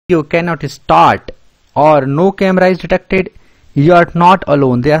you cannot start or no camera is detected, you are not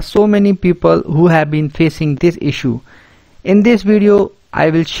alone. There are so many people who have been facing this issue. In this video I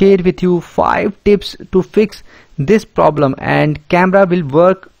will share with you 5 tips to fix this problem, and camera will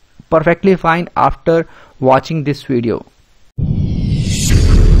work perfectly fine after watching this video.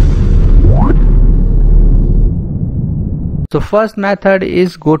 So first method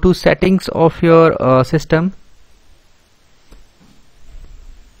is go to settings of your system.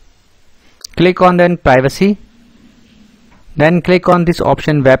 Click on then privacy. Then click on this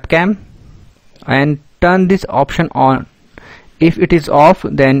option webcam and turn this option on. If it is off,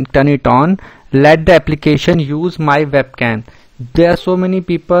 then turn it on. Let the application use my webcam. There are so many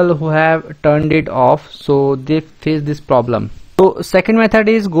people who have turned it off, so they face this problem. So second method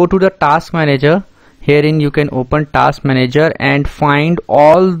is go to the task manager. Herein you can open task manager and find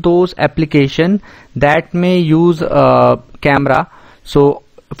all those applications that may use camera. So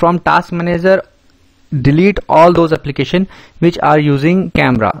from task manager delete all those applications which are using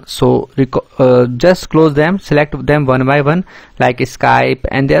camera. So just close them, select them one by one like Skype,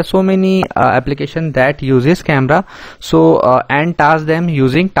 and there are so many applications that uses camera. So and task them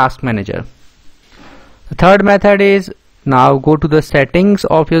using task manager. The third method is now go to the settings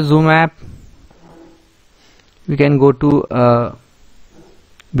of your Zoom app. You can go to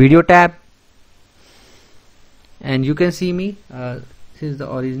video tab and you can see me. This is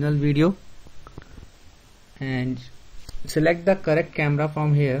the original video, and select the correct camera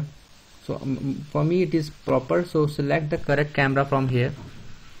from here. So for me it is proper, so select the correct camera from here.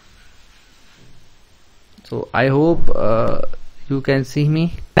 So I hope you can see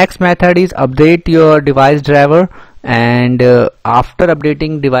me. Next method is update your device driver, and after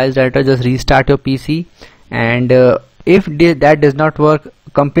updating device driver just restart your PC, and if that does not work,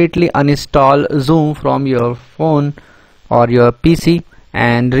 completely uninstall Zoom from your phone or your PC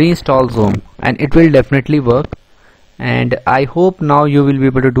and reinstall Zoom, and it will definitely work. And I hope now you will be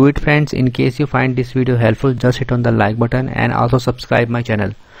able to do it, friends. In case you find this video helpful, just hit on the like button and also subscribe my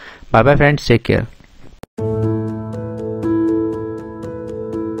channel. Bye bye friends, take care.